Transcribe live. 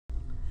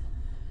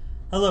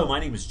Hello, my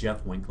name is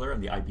Jeff Winkler.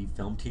 I'm the IB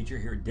film teacher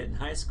here at Denton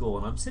High School,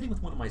 and I'm sitting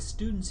with one of my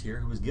students here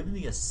who was given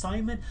the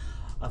assignment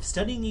of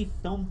studying a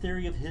film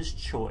theory of his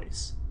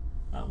choice.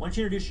 Why don't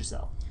you introduce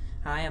yourself?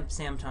 Hi, I'm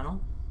Sam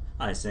Tunnell.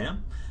 Hi,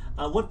 Sam.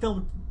 What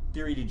film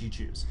theory did you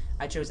choose?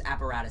 I chose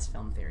Apparatus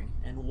film theory.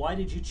 And why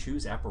did you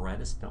choose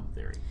Apparatus film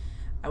theory?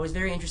 I was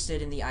very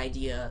interested in the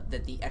idea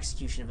that the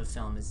execution of a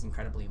film is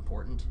incredibly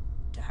important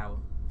to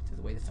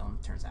the way the film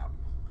turns out.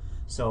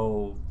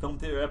 So,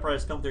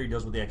 Apparatus film theory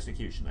deals with the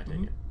execution, I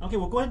take it. Okay,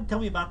 well, go ahead and tell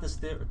me about this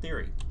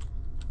theory.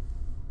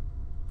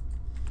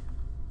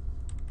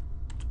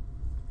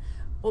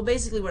 Well,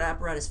 basically what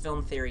Apparatus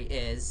film theory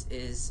is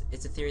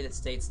it's a theory that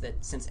states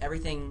that since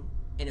everything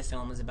in a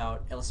film is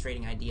about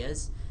illustrating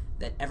ideas,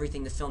 that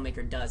everything the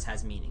filmmaker does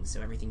has meaning.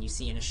 So everything you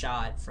see in a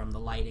shot, from the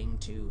lighting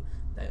to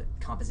the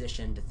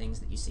composition to things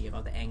that you see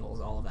about the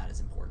angles, all of that is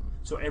important.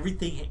 So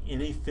everything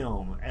in a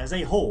film as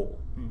a whole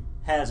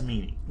has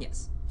meaning?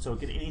 Yes. So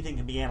anything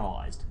can be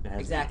analyzed if it has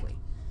Exactly.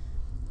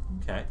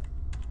 meaning. Okay.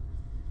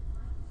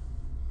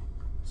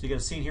 So you got a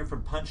scene here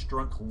from Punch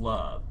Drunk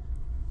Love.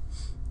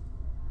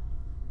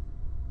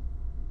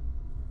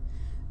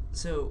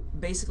 So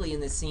basically in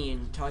this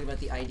scene, talking about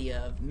the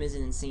idea of mise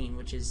en scene,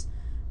 which is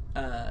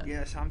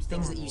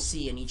things that you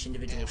see in each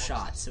individual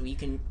shot. So you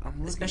can,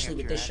 especially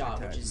with this shot,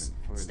 which is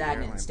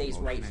stagnant and stays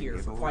right here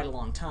for quite a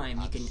long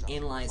time, you can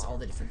analyze all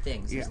the different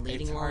things. There's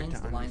leading lines,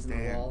 the lines on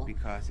the wall,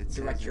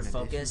 direct your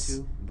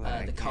focus,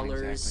 the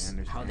colors,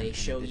 how they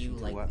show you,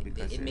 like,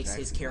 it makes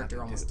his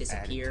character almost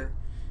disappear,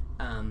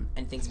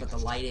 and things about the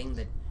lighting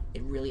that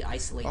it really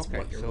isolates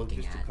what you're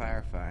looking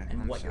at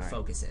and what your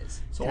focus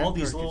is. So all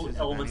these little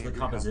elements of the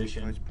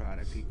composition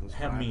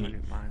have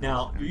meaning.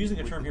 Now, you're using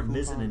a term here,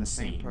 mise en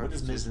scene. What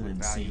does mise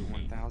en scene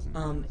mean?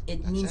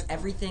 It means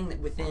everything that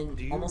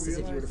within, almost as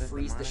if you were to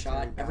freeze the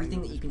shot,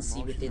 everything that you can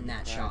see within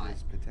that shot,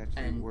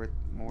 and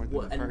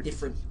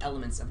different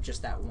elements of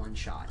just that one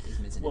shot is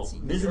mise en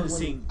scene. Mise en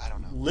scene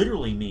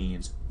literally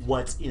means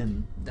what's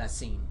in the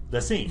scene.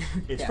 The scene.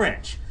 It's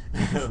French.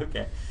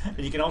 Okay. And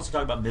you can also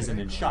talk about mise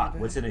en shot,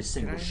 what's in a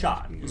single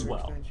shot as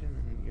well.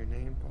 Your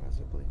name,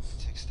 possibly?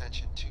 It's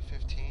extension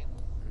 215,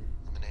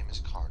 and the name is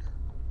Carter.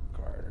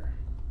 Carter.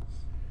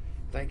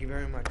 Thank you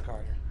very much,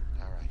 Carter.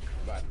 All right.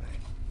 Bye,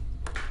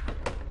 mate.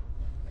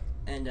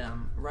 And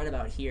right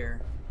about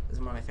here is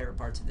one of my favorite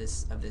parts of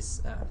this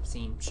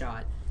scene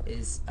shot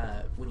is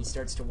when he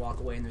starts to walk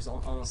away, and there's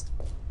almost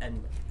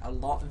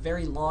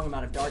very long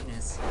amount of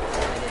darkness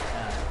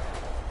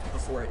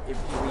before it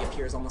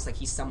reappears, almost like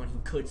he's someone who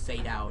could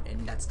fade out,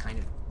 and that's kind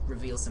of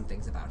reveals some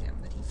things about him,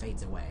 that he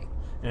fades away.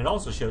 And it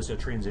also shows a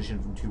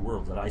transition from two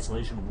worlds, that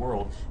isolation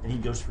world, and he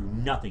goes through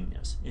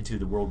nothingness into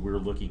the world we're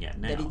looking at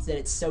now. That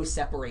it's so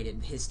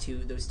separated,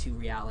 those two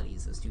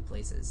realities, those two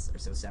places are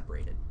so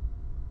separated.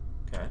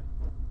 Okay.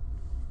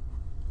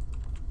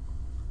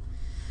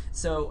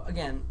 So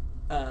again,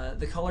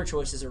 the color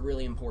choices are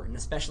really important,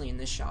 especially in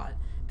this shot,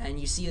 and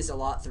you see this a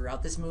lot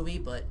throughout this movie,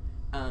 but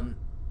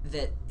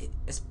that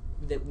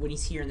when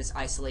he's here in this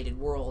isolated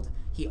world,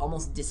 he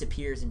almost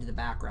disappears into the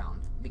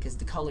background because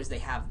the colors they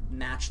have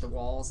match the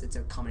walls. It's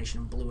a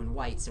combination of blue and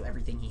white, so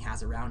everything he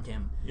has around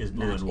him is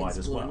blue and white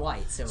as well. And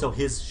white, so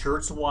his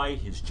shirt's white,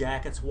 his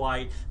jacket's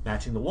white,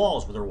 matching the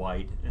walls with are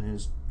white, and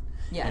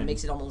it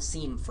makes it almost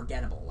seem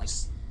forgettable. Like,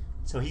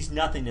 so he's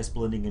nothingness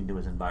blending into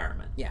his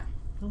environment. Yeah.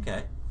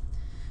 Okay.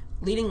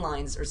 Leading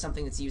lines are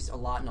something that's used a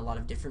lot in a lot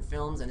of different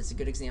films, and it's a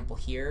good example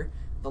here.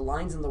 The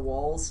lines on the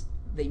walls,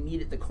 they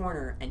meet at the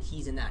corner, and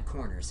he's in that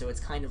corner. So it's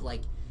kind of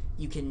like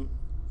you can,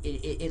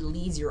 it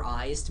leads your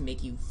eyes to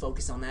make you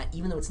focus on that.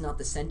 Even though it's not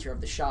the center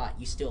of the shot,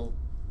 you still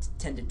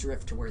tend to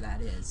drift to where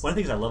that is. One of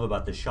the things I love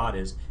about this shot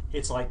is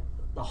it's like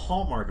the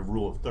hallmark of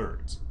rule of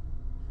thirds.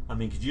 I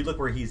mean, because you look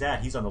where he's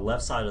at, he's on the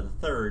left side of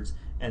the thirds,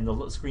 and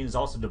the screen is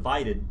also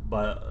divided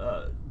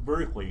by,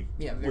 vertically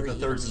with the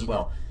thirds as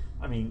well.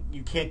 I mean,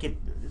 you can't get,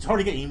 it's hard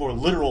to get any more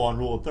literal on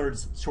rule of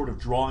thirds, sort of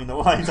drawing the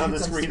lines on the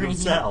screen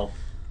themselves.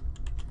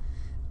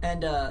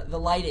 And the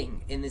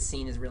lighting in this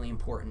scene is really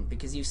important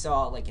because you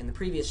saw, like in the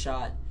previous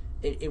shot,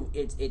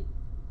 it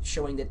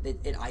showing that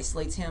it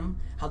isolates him.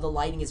 How the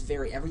lighting is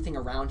everything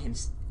around him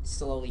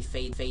slowly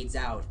fades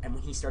out, and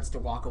when he starts to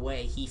walk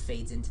away, he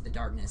fades into the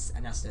darkness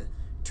and has to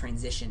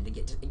transition to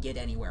get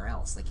anywhere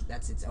else. Like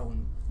that's its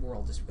own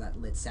world, just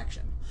that lit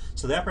section.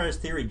 So the apparatus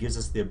theory gives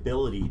us the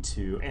ability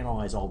to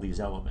analyze all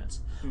these elements.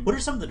 What are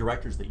some of the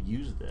directors that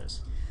use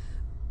this?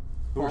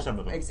 Who are some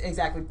of them?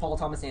 Exactly. Paul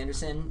Thomas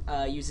Anderson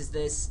uses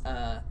this.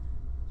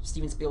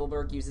 Steven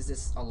Spielberg uses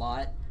this a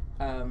lot.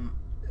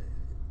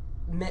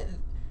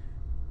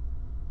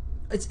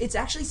 It's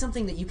actually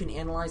something that you can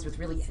analyze with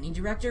really any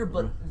director,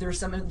 but there's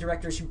some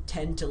directors who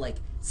tend to like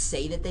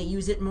say that they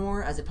use it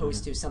more as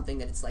opposed to something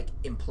that it's like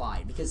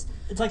implied, because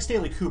it's like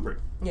Stanley Kubrick.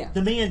 Yeah,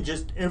 the man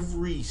just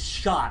every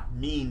shot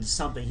means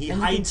something. He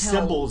hides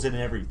symbols in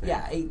everything.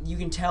 Yeah, you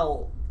can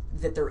tell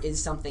that there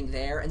is something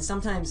there, and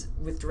sometimes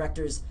with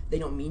directors they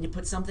don't mean to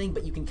put something,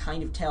 but you can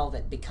kind of tell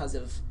that because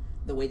of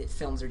the way that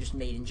films are just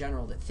made in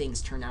general, that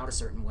things turn out a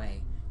certain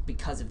way.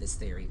 because of this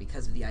theory,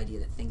 because of the idea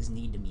that things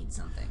need to mean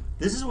something.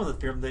 This is one of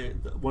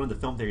the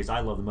film theories I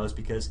love the most,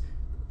 because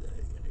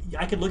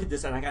I could look at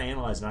this and I can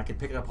analyze it, and I can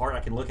pick it apart, I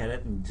can look at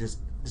it and just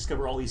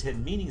discover all these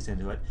hidden meanings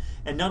into it.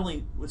 And not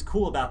only what's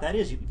cool about that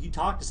is you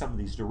talk to some of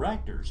these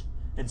directors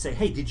and say,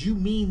 hey, did you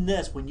mean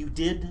this when you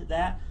did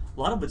that? A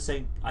lot of them would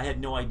say, I had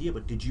no idea,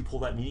 but did you pull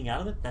that meaning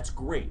out of it? That's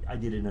great. I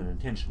did it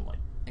unintentionally.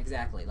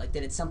 Exactly. Like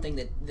that it's something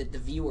that the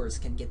viewers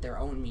can get their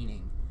own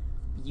meaning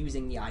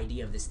using the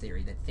idea of this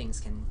theory, that things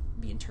can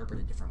be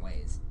interpreted different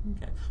ways.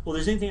 Okay. Well,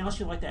 there's anything else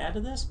you'd like to add to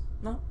this?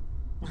 No.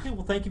 Okay,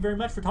 well, thank you very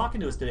much for talking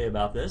to us today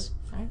about this.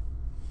 All right.